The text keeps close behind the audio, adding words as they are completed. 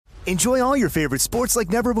Enjoy all your favorite sports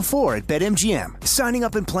like never before at BetMGM. Signing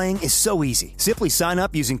up and playing is so easy. Simply sign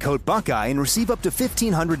up using code Buckeye and receive up to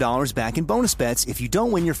 $1,500 back in bonus bets if you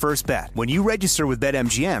don't win your first bet. When you register with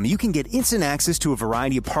BetMGM, you can get instant access to a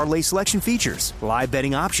variety of parlay selection features, live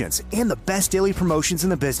betting options, and the best daily promotions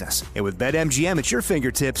in the business. And with BetMGM at your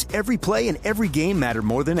fingertips, every play and every game matter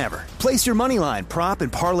more than ever. Place your moneyline, prop,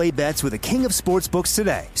 and parlay bets with the king of sportsbooks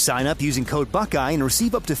today. Sign up using code Buckeye and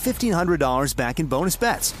receive up to $1,500 back in bonus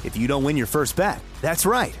bets if you don't win your first bet. That's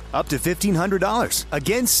right, up to $1,500.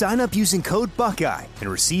 Again, sign up using code Buckeye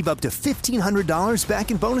and receive up to $1,500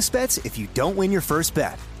 back in bonus bets if you don't win your first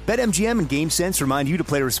bet. BetMGM and GameSense remind you to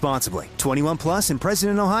play responsibly. 21 plus and present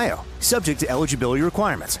in Ohio. Subject to eligibility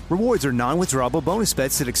requirements. Rewards are non-withdrawable bonus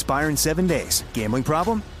bets that expire in 7 days. Gambling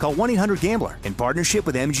problem? Call 1-800-GAMBLER in partnership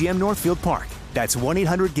with MGM Northfield Park. That's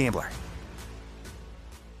 1-800-GAMBLER.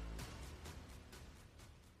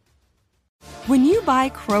 When you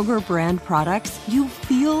buy Kroger brand products, you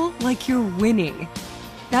feel like you're winning.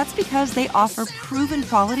 That's because they offer proven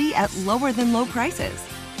quality at lower than low prices.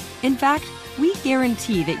 In fact, we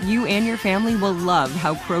guarantee that you and your family will love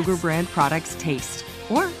how Kroger brand products taste,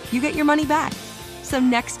 or you get your money back. So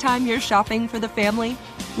next time you're shopping for the family,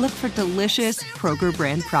 look for delicious Kroger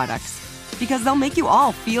brand products, because they'll make you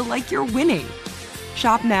all feel like you're winning.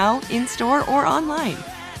 Shop now, in-store, or online.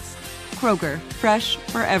 Kroger, fresh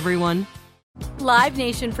for everyone. Live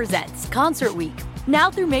Nation presents Concert Week.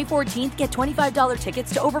 Now through May 14th, get $25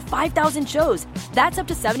 tickets to over 5,000 shows. That's up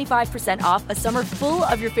to 75% off a summer full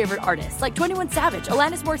of your favorite artists like 21 Savage,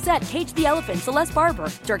 Alanis Morissette, Cage the Elephant, Celeste Barber,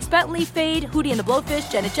 Dierks Bentley, Fade, Hootie and the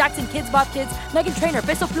Blowfish, Janet Jackson, Kidz Bop Kids, Meghan Trainor,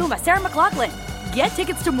 Peso Pluma, Sarah McLachlan. Get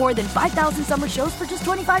tickets to more than 5,000 summer shows for just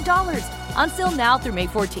 $25. Until now through May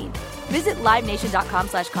 14th. Visit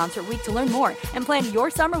LiveNation.com/Concert Week to learn more and plan your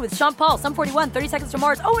summer with Sean Paul, Sum 41, 30 Seconds to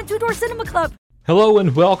Mars, and Two Door Cinema Club. Hello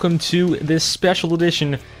and welcome to this special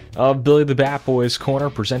edition of Billy the Batboy's Corner,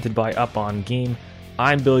 presented by Up On Game.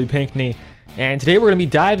 I'm Billy Pinckney, and today we're going to be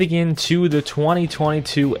diving into the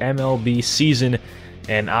 2022 MLB season,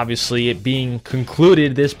 and obviously it being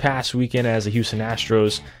concluded this past weekend as the Houston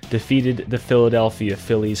Astros defeated the Philadelphia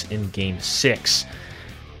Phillies in Game 6.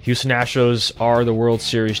 Houston Astros are the World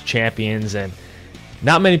Series champions, and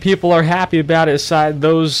not many people are happy about it aside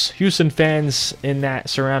those Houston fans in that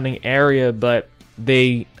surrounding area, but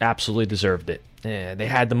they absolutely deserved it. They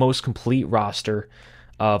had the most complete roster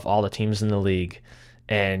of all the teams in the league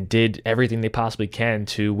and did everything they possibly can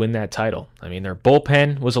to win that title. I mean, their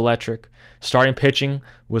bullpen was electric. Starting pitching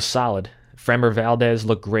was solid. Framber Valdez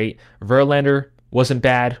looked great. Verlander wasn't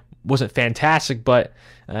bad, wasn't fantastic, but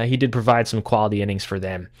he did provide some quality innings for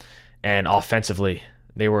them. And offensively,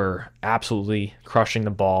 they were absolutely crushing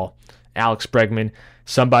the ball. Alex Bregman,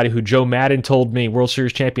 somebody who Joe Madden told me, World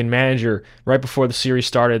Series champion manager, right before the series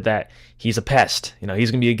started, that he's a pest. You know, he's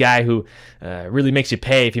going to be a guy who really makes you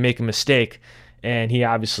pay if you make a mistake. And he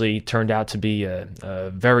obviously turned out to be a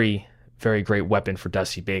very, very great weapon for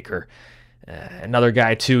Dusty Baker. Another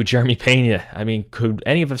guy, too, Jeremy Pena. I mean, could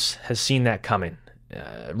any of us have seen that coming?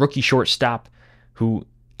 Rookie shortstop who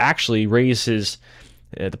actually raised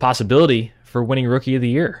the possibility for winning Rookie of the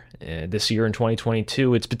Year this year in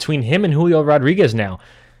 2022. It's between him and Julio Rodriguez now,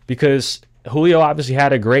 because Julio obviously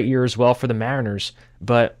had a great year as well for the Mariners,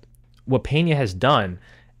 but what Pena has done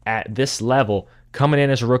at this level, coming in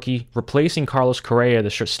as a rookie, replacing Carlos Correa, the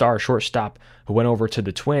star shortstop who went over to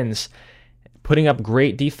the Twins, putting up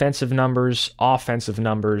great defensive numbers, offensive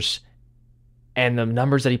numbers, and the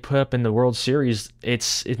numbers that he put up in the World Series,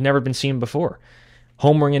 it's never been seen before.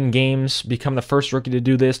 Homering in games, become the first rookie to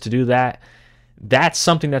do this, to do that. That's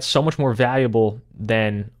something that's so much more valuable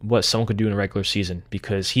than what someone could do in a regular season,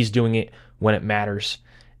 because he's doing it when it matters.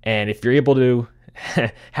 And if you're able to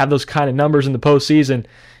have those kind of numbers in the postseason,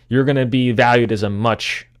 you're going to be valued as a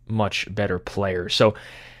much, much better player. So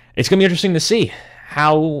it's going to be interesting to see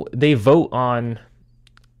how they vote on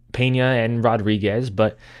Pena and Rodriguez.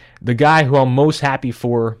 But the guy who I'm most happy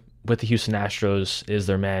for with the Houston Astros is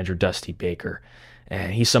their manager, Dusty Baker.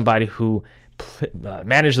 And he's somebody who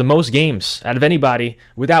managed the most games out of anybody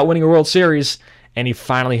without winning a World Series, and he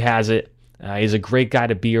finally has it. He's a great guy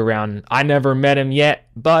to be around. I never met him yet,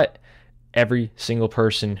 but every single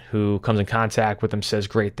person who comes in contact with him says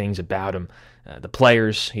great things about him. The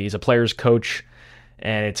players, he's a player's coach,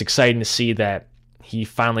 and it's exciting to see that he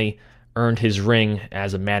finally earned his ring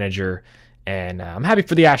as a manager. And I'm happy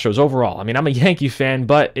for the Astros overall. I mean, I'm a Yankee fan,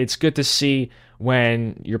 but it's good to see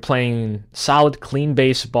when you're playing solid, clean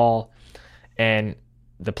baseball, and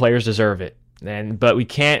the players deserve it. But we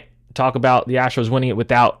can't talk about the Astros winning it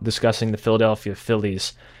without discussing the Philadelphia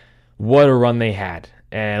Phillies. What a run they had.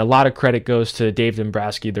 And a lot of credit goes to Dave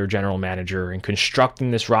Dombrowski, their general manager, in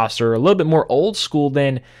constructing this roster a little bit more old school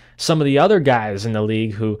than some of the other guys in the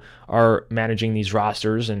league who are managing these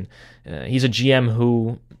rosters. And he's a GM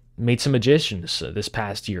who made some additions this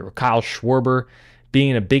past year. Kyle Schwarber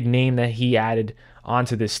being a big name that he added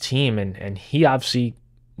onto this team. And he obviously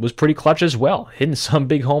was pretty clutch as well, hitting some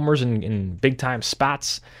big homers in big-time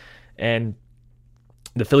spots. And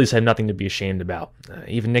the Phillies have nothing to be ashamed about.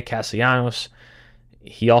 Even Nick Castellanos,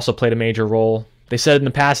 he also played a major role. They said in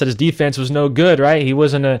the past that his defense was no good, right? He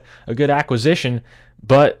wasn't a good acquisition,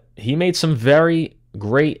 but he made some very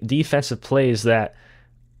great defensive plays that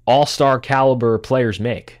all-star caliber players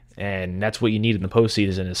make, and that's what you need in the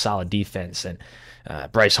postseason, is solid defense. And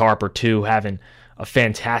Bryce Harper, too, having a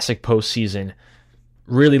fantastic postseason,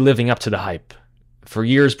 really living up to the hype. For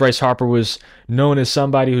years, Bryce Harper was known as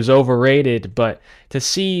somebody who's overrated, but to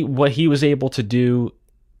see what he was able to do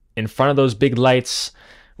in front of those big lights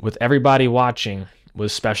with everybody watching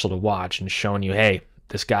was special to watch, and showing you, hey,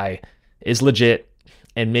 this guy is legit,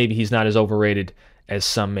 and maybe he's not as overrated as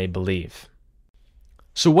some may believe.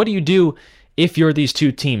 So what do you do if you're these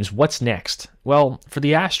two teams? What's next? Well, for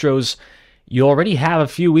the Astros, you already have a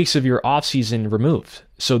few weeks of your offseason removed.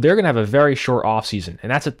 So they're going to have a very short offseason.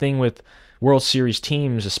 And that's the thing with World Series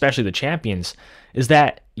teams, especially the champions, is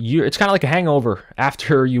that it's kind of like a hangover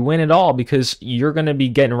after you win it all, because you're going to be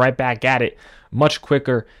getting right back at it much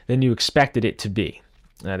quicker than you expected it to be.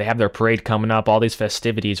 They have their parade coming up, all these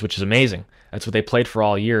festivities, which is amazing. That's what they played for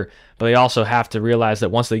all year. But they also have to realize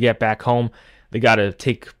that once they get back home, they got to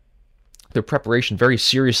take their preparation very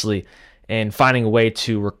seriously and finding a way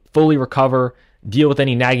to fully recover, deal with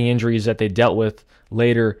any nagging injuries that they dealt with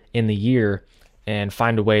later in the year, and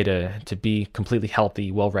find a way to be completely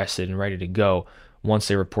healthy, well-rested, and ready to go once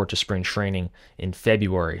they report to spring training in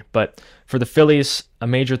February. But for the Phillies, a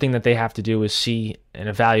major thing that they have to do is see and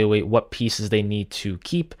evaluate what pieces they need to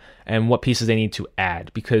keep and what pieces they need to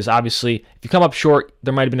add. Because obviously, if you come up short,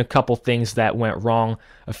 there might have been a couple things that went wrong,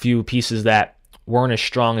 a few pieces that weren't as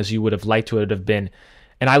strong as you would have liked to it have been.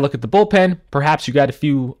 And I look at the bullpen, perhaps you got a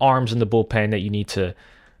few arms in the bullpen that you need to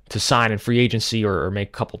sign in free agency or make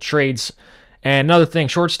a couple trades. And another thing,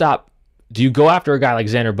 shortstop, do you go after a guy like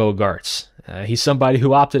Xander Bogaerts? He's somebody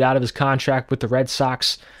who opted out of his contract with the Red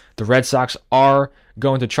Sox. The Red Sox are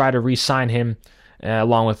going to try to re-sign him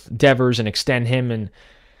along with Devers and extend him. And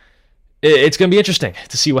it's going to be interesting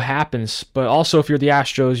to see what happens. But also, if you're the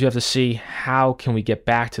Astros, you have to see, how can we get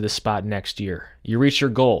back to this spot next year? You reach your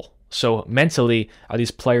goal. So mentally, are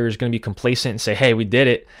these players going to be complacent and say, hey, we did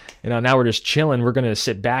it, now we're just chilling, we're going to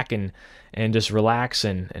sit back and just relax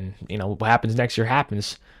and what happens next year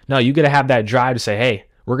happens? No, you got to have that drive to say, hey,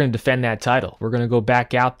 we're going to defend that title. We're going to go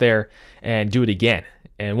back out there and do it again.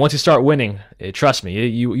 And once you start winning, trust me,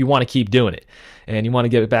 you want to keep doing it. And you want to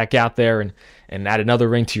get back out there and add another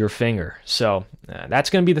ring to your finger. So that's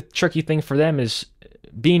going to be the tricky thing for them, is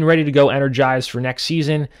being ready to go energized for next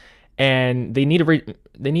season. And they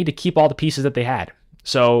need to keep all the pieces that they had.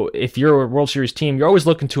 So if you're a World Series team, you're always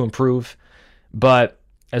looking to improve. But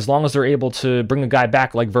as long as they're able to bring a guy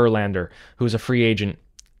back like Verlander, who's a free agent,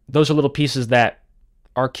 those are little pieces that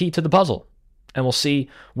are key to the puzzle. And we'll see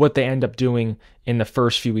what they end up doing in the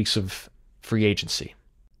first few weeks of free agency.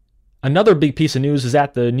 Another big piece of news is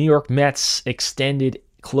that the New York Mets extended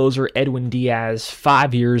closer Edwin Diaz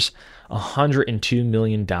 5 years, $102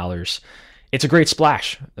 million. It's a great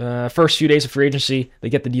splash. First few days of free agency, they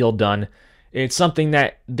get the deal done. It's something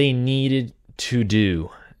that they needed to do.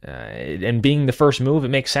 And being the first move, it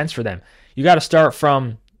makes sense for them. You got to start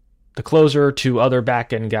from the closer to other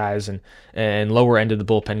back-end guys and lower end of the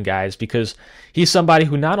bullpen guys, because he's somebody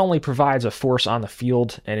who not only provides a force on the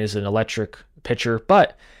field and is an electric pitcher,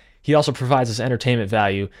 but he also provides this entertainment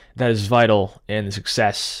value that is vital in the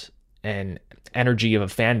success and energy of a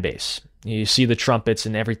fan base. You see the trumpets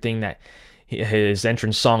and everything that his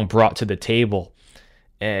entrance song brought to the table.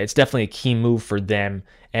 It's definitely a key move for them,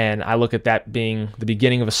 and I look at that being the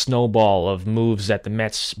beginning of a snowball of moves that the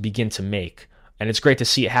Mets begin to make. And it's great to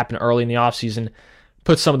see it happen early in the offseason.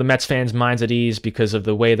 Put some of the Mets fans' minds at ease because of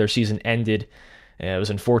the way their season ended. It was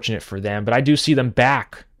unfortunate for them, but I do see them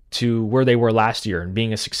back to where they were last year and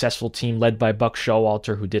being a successful team led by Buck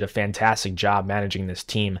Showalter, who did a fantastic job managing this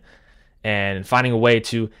team and finding a way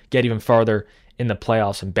to get even farther in the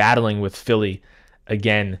playoffs and battling with Philly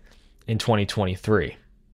again in 2023.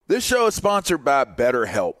 This show is sponsored by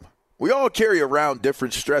BetterHelp. We all carry around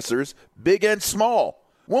different stressors, big and small.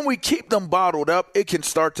 When we keep them bottled up, it can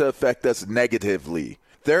start to affect us negatively.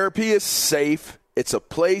 Therapy is safe. It's a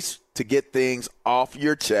place to get things off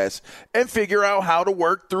your chest and figure out how to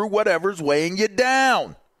work through whatever's weighing you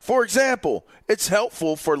down. For example, it's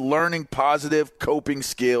helpful for learning positive coping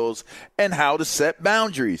skills and how to set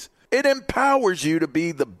boundaries. It empowers you to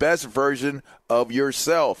be the best version of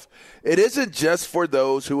yourself. It isn't just for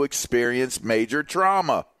those who experience major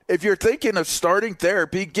trauma. If you're thinking of starting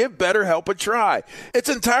therapy, give BetterHelp a try. It's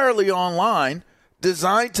entirely online,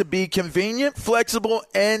 designed to be convenient, flexible,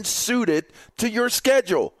 and suited to your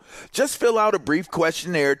schedule. Just fill out a brief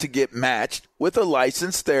questionnaire to get matched with a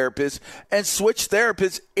licensed therapist and switch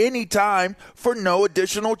therapists anytime for no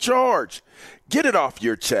additional charge. Get it off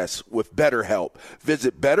your chest with BetterHelp.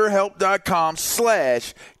 Visit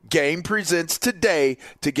BetterHelp.com/GamePresents today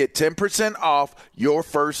to get 10% off your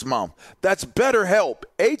first month. That's BetterHelp,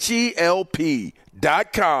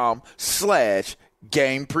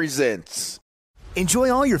 HELP.com/GamePresents.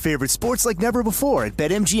 Enjoy all your favorite sports like never before at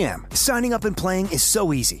BetMGM. Signing up and playing is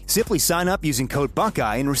so easy. Simply sign up using code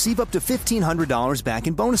Buckeye and receive up to $1,500 back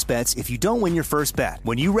in bonus bets if you don't win your first bet.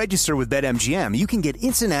 When you register with BetMGM, you can get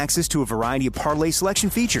instant access to a variety of parlay selection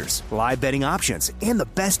features, live betting options, and the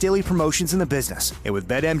best daily promotions in the business. And with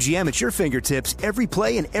BetMGM at your fingertips, every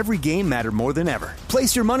play and every game matter more than ever.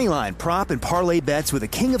 Place your moneyline, prop, and parlay bets with the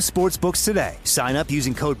king of sportsbooks today. Sign up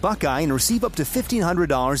using code Buckeye and receive up to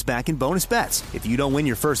 $1,500 back in bonus bets if you don't win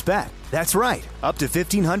your first bet. That's right, up to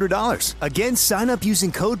 $1,500. Again, sign up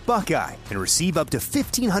using code Buckeye and receive up to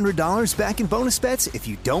 $1,500 back in bonus bets if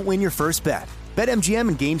you don't win your first bet. BetMGM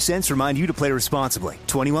and GameSense remind you to play responsibly.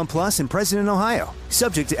 21 plus and present in Ohio.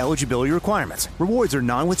 Subject to eligibility requirements. Rewards are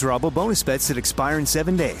non-withdrawable bonus bets that expire in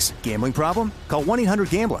 7 days. Gambling problem? Call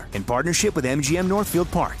 1-800-GAMBLER in partnership with MGM Northfield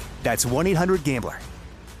Park. That's 1-800-GAMBLER.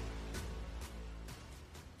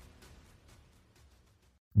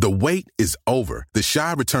 The wait is over. The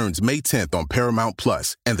Chi returns May 10th on Paramount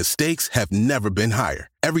Plus, and the stakes have never been higher.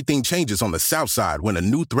 Everything changes on the South Side when a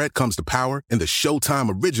new threat comes to power in the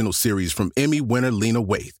Showtime original series from Emmy winner Lena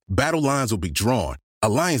Waithe. Battle lines will be drawn,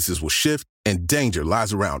 alliances will shift, and danger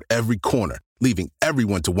lies around every corner, leaving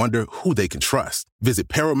everyone to wonder who they can trust. Visit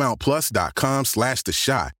ParamountPlus.com/The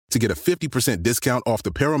Chi to get a 50% discount off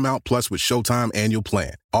the Paramount Plus with Showtime annual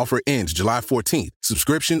plan. Offer ends July 14th.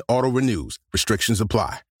 Subscription auto-renews. Restrictions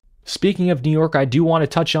apply. Speaking of New York, I do want to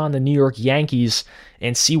touch on the New York Yankees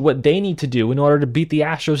and see what they need to do in order to beat the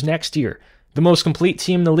Astros next year. The most complete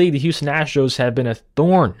team in the league, the Houston Astros, have been a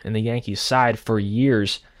thorn in the Yankees' side for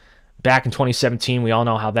years. Back in 2017, we all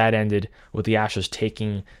know how that ended with the Astros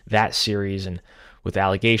taking that series and with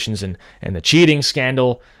allegations and the cheating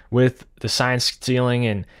scandal with the sign stealing.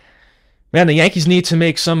 And man, the Yankees need to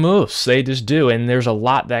make some moves. They just do. And there's a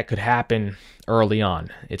lot that could happen early on.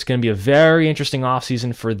 It's going to be a very interesting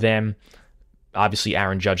offseason for them. Obviously,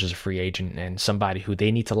 Aaron Judge is a free agent and somebody who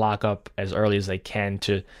they need to lock up as early as they can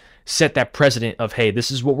to set that precedent of, hey,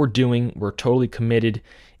 this is what we're doing. We're totally committed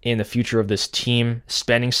in the future of this team,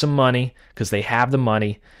 spending some money because they have the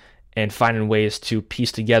money and finding ways to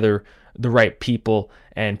piece together the right people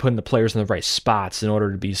and putting the players in the right spots in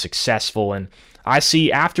order to be successful. And I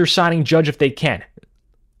see after signing Judge, if they can,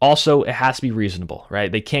 also it has to be reasonable,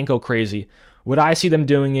 right? They can't go crazy. What I see them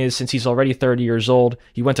doing is, since he's already 30 years old,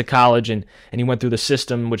 he went to college and he went through the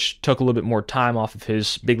system, which took a little bit more time off of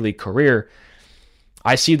his big league career.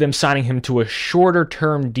 I see them signing him to a shorter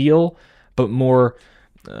term deal, but more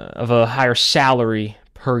of a higher salary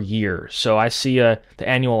per year. So I see the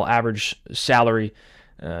annual average salary,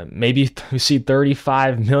 maybe we see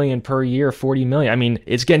 $35 million per year, $40 million. I mean,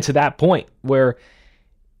 it's getting to that point where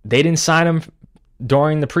they didn't sign him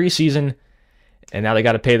during the preseason, and now they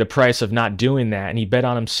got to pay the price of not doing that. And he bet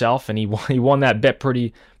on himself, and he won that bet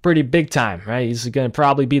pretty big time, right? He's going to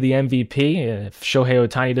probably be the MVP if Shohei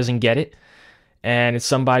Ohtani doesn't get it. And it's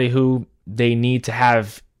somebody who they need to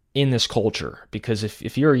have in this culture, because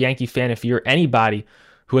if you're a Yankee fan, if you're anybody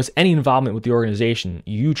who has any involvement with the organization,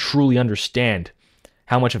 you truly understand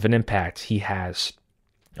how much of an impact he has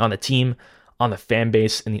on the team, on the fan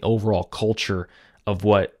base, and the overall culture of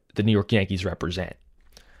what the New York Yankees represent.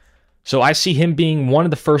 So I see him being one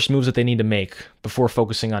of the first moves that they need to make before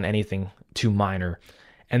focusing on anything too minor.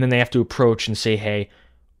 And then they have to approach and say, hey,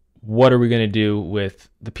 what are we going to do with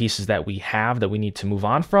the pieces that we have that we need to move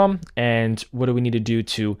on from? And what do we need to do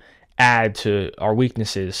to add to our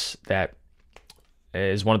weaknesses? That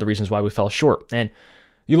is one of the reasons why we fell short. And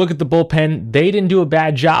you look at the bullpen, they didn't do a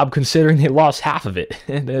bad job considering they lost half of it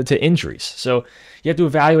to injuries. So you have to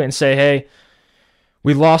evaluate and say, hey,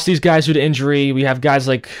 we lost these guys due to injury. We have guys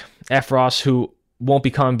like Efros who won't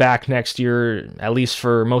be coming back next year, at least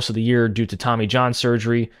for most of the year, due to Tommy John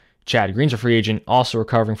surgery. Chad Green's a free agent, also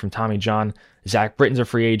recovering from Tommy John. Zach Britton's a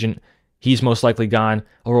free agent. He's most likely gone.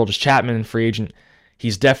 Aroldis Chapman, free agent.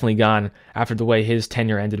 he's definitely gone after the way his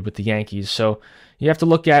tenure ended with the Yankees. So you have to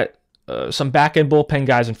look at some back-end bullpen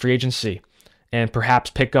guys in free agency and perhaps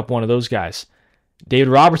pick up one of those guys. David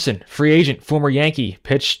Robertson, free agent, former Yankee,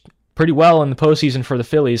 pitched pretty well in the postseason for the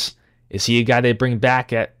Phillies. Is he a guy they bring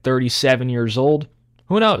back at 37 years old?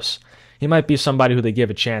 Who knows? He might be somebody who they give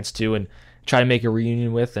a chance to and try to make a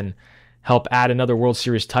reunion with and help add another World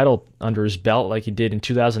Series title under his belt like he did in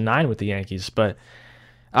 2009 with the Yankees. But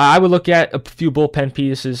I would look at a few bullpen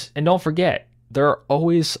pieces, and don't forget, there are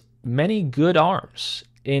always many good arms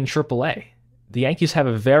in AAA. The Yankees have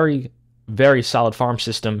a very, very solid farm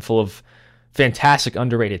system full of fantastic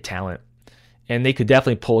underrated talent, and they could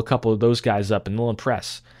definitely pull a couple of those guys up and they'll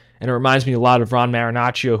impress. And it reminds me a lot of Ron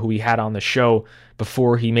Marinaccio, who we had on the show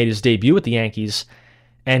before he made his debut with the Yankees.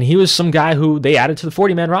 And he was some guy who they added to the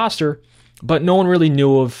 40-man roster, but no one really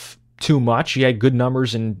knew of too much. He had good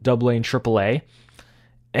numbers in AA and AAA.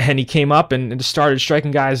 And he came up and started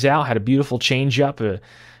striking guys out, had a beautiful changeup,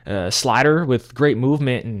 a slider with great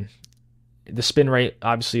movement, and the spin rate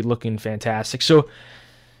obviously looking fantastic. So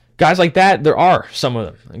guys like that, there are some of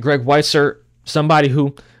them. Greg Weissert, somebody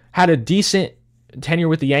who had a decent tenure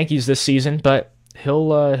with the Yankees this season, but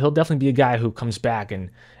he'll definitely be a guy who comes back and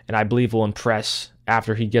I believe will impress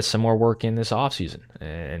after he gets some more work in this offseason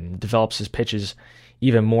and develops his pitches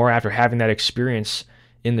even more after having that experience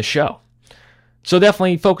in the show. So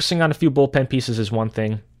definitely focusing on a few bullpen pieces is one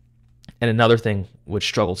thing. And another thing which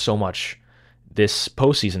struggled so much this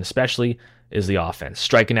postseason especially is the offense.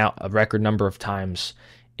 Striking out a record number of times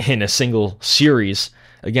in a single series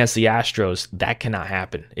against the Astros, that cannot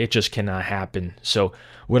happen. It just cannot happen. So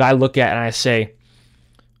what I look at and I say,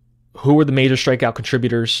 who are the major strikeout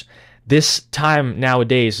contributors? This time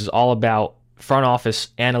nowadays is all about front office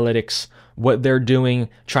analytics, what they're doing,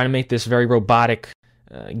 trying to make this very robotic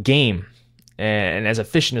game and as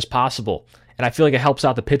efficient as possible. And I feel like it helps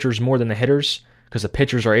out the pitchers more than the hitters because the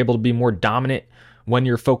pitchers are able to be more dominant when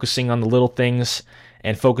you're focusing on the little things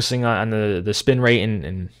and focusing on the spin rate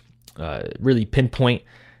and really pinpoint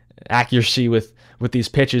accuracy with these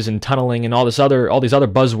pitches and tunneling and all these other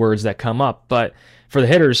buzzwords that come up. But for the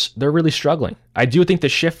hitters, they're really struggling. I do think the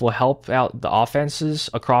shift will help out the offenses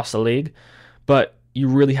across the league, but you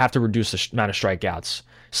really have to reduce the amount of strikeouts.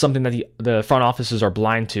 Something that the front offices are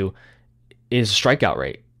blind to is strikeout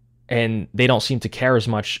rate, and they don't seem to care as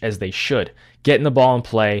much as they should. Getting the ball in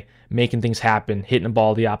play, making things happen, hitting the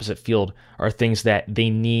ball the opposite field are things that they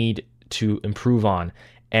need to improve on.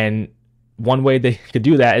 And one way they could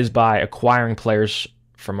do that is by acquiring players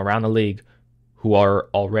from around the league who are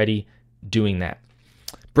already doing that.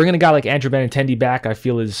 Bringing a guy like Andrew Benintendi back, I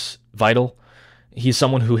feel, is vital. He's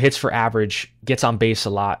someone who hits for average, gets on base a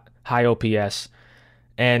lot, high OPS,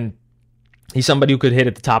 and he's somebody who could hit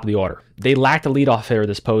at the top of the order. They lacked a leadoff hitter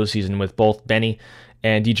this postseason with both Benny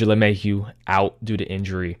and DJ LeMahieu out due to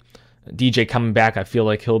injury. DJ coming back, I feel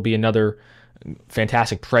like he'll be another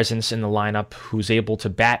fantastic presence in the lineup who's able to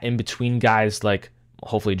bat in between guys like,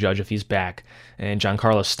 hopefully, Judge if he's back, and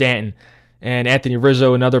Giancarlo Stanton, and Anthony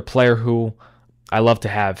Rizzo, another player who I love to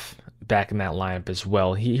have back in that lineup as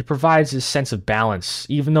well. He provides this sense of balance.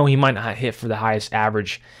 Even though he might not hit for the highest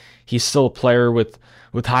average, he's still a player with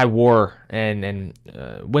high WAR, and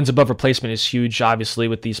wins above replacement is huge, obviously,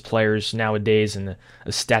 with these players nowadays, and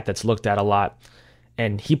a stat that's looked at a lot.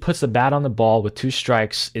 And he puts the bat on the ball with 2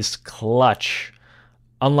 strikes is clutch,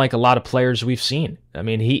 unlike a lot of players we've seen. I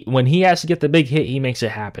mean, when he has to get the big hit, he makes it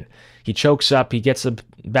happen. He chokes up, he gets the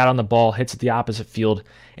bat on the ball, hits it the opposite field,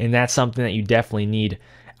 and that's something that you definitely need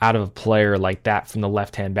out of a player like that from the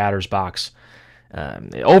left-hand batter's box.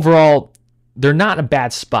 Overall, they're not in a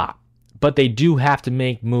bad spot, but they do have to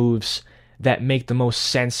make moves that make the most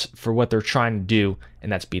sense for what they're trying to do,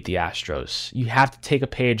 and that's beat the Astros. You have to take a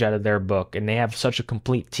page out of their book, and they have such a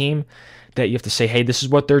complete team that you have to say, hey, this is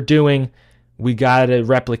what they're doing. We got to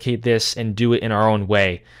replicate this and do it in our own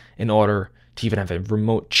way in order to even have a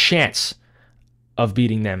remote chance of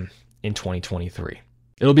beating them in 2023.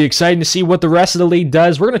 It'll be exciting to see what the rest of the league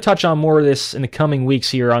does. We're going to touch on more of this in the coming weeks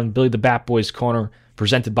here on Billy the Bat Boy's Corner,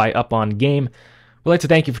 presented by Up On Game. We'd like to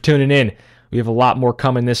thank you for tuning in. We have a lot more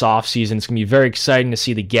coming this offseason. It's going to be very exciting to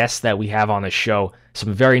see the guests that we have on the show.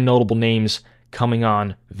 Some very notable names coming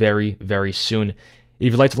on very, very soon.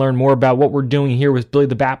 If you'd like to learn more about what we're doing here with Billy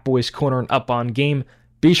the Bat Boy's Corner and Up On Game,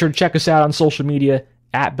 be sure to check us out on social media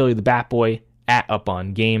at Billy the Bat Boy, at Up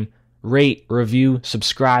On Game. Rate, review,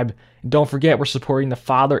 subscribe. And don't forget, we're supporting the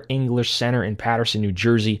Father English Center in Paterson, New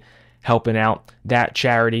Jersey, helping out that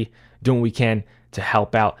charity, doing what we can to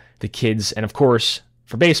help out the kids, and of course,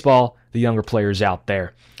 for baseball, the younger players out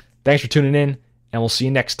there. Thanks for tuning in, and we'll see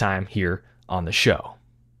you next time here on the show.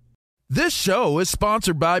 This show is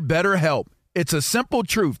sponsored by BetterHelp. It's a simple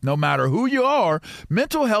truth. No matter who you are,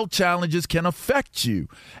 mental health challenges can affect you,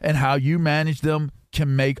 and how you manage them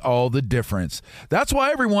can make all the difference. That's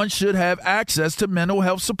why everyone should have access to mental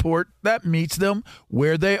health support that meets them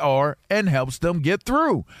where they are and helps them get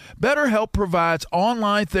through. BetterHelp provides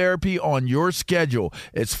online therapy on your schedule.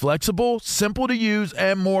 It's flexible, simple to use,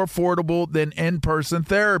 and more affordable than in-person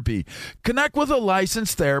therapy. Connect with a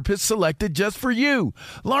licensed therapist selected just for you.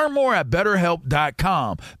 Learn more at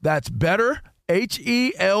BetterHelp.com. That's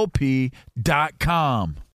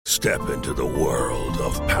BetterHelp.com. Step into the world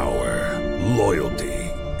of power, loyalty,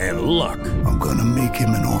 and luck. I'm gonna make him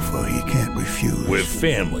an offer he can't refuse. With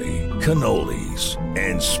family, cannolis,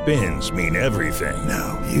 and spins mean everything.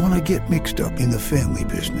 Now, you wanna get mixed up in the family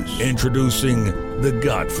business. Introducing The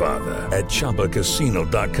Godfather at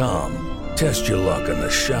ChumbaCasino.com. Test your luck in the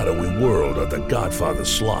shadowy world of The Godfather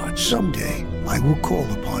slot. Someday, I will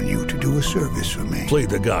call upon you to do a service for me. Play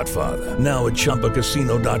The Godfather, now at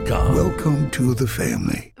ChumbaCasino.com. Welcome to the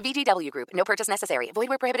family. VGW Group. No purchase necessary. Void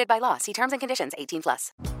where prohibited by law. See terms and conditions.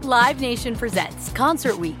 18+. Live Nation presents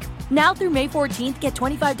Concert Week. Now through May 14th, get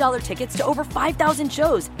 $25 tickets to over 5,000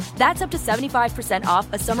 shows. That's up to 75%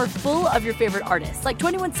 off a summer full of your favorite artists like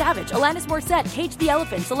 21 Savage, Alanis Morissette, Cage the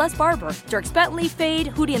Elephant, Celeste Barber, Dierks Bentley, Fade,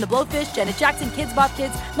 Hootie and the Blowfish, Janet Jackson, Kids Bop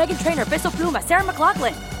Kids, Meghan Trainor, Peso Pluma, Sarah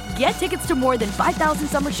McLachlan. Get tickets to more than 5,000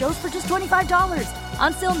 summer shows for just $25.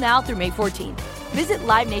 Until now through May 14th. Visit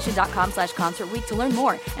LiveNation.com/Concert Week to learn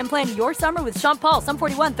more and plan your summer with Sean Paul, Sum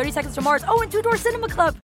 41, 30 Seconds to Mars, and Two Door Cinema Club.